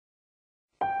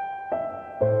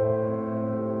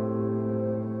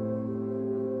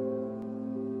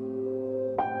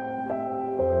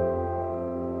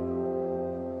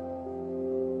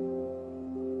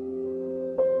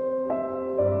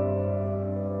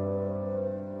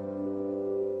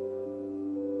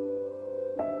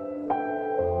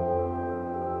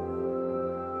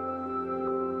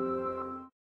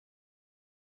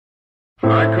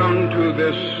into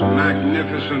this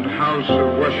magnificent house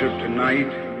of worship tonight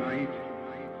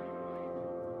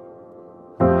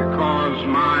because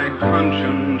my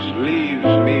conscience leaves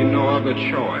me no other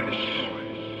choice.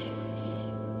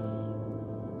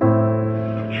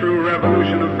 A true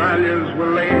revolution of values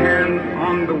will lay hands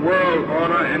on the world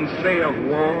order and say of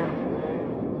war,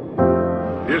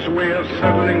 this way of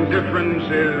settling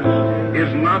differences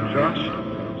is not just.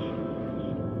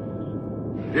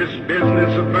 This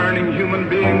business of burning human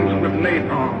beings with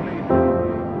napalm,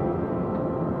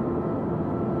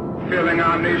 filling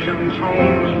our nation's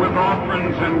homes with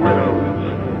orphans and widows,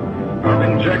 of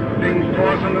injecting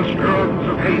poisonous drugs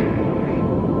of hate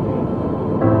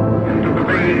into the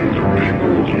veins of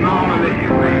peoples normally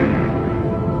humane,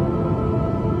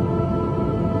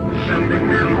 sending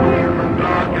men home from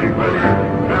dark and bloody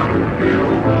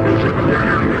battlefields, physically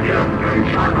handicapped and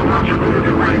psychologically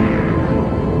deranged.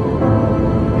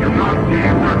 Cannot be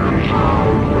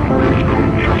reconciled with wisdom,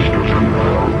 justice, and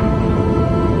love.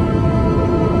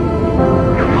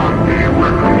 Cannot be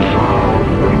reconciled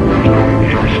with wisdom,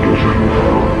 justice, and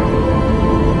love.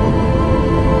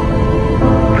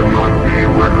 Cannot be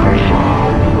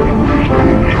reconciled with wisdom,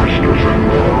 justice, and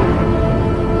love.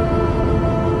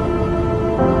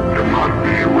 Cannot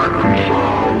be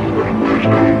reconciled with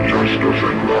wisdom, justice,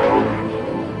 and love.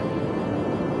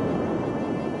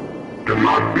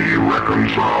 Cannot be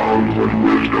reconciled with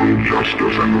wisdom,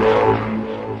 justice, and love.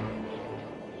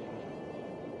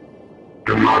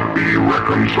 Cannot be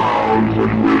reconciled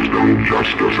with wisdom,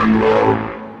 justice, and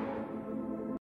love.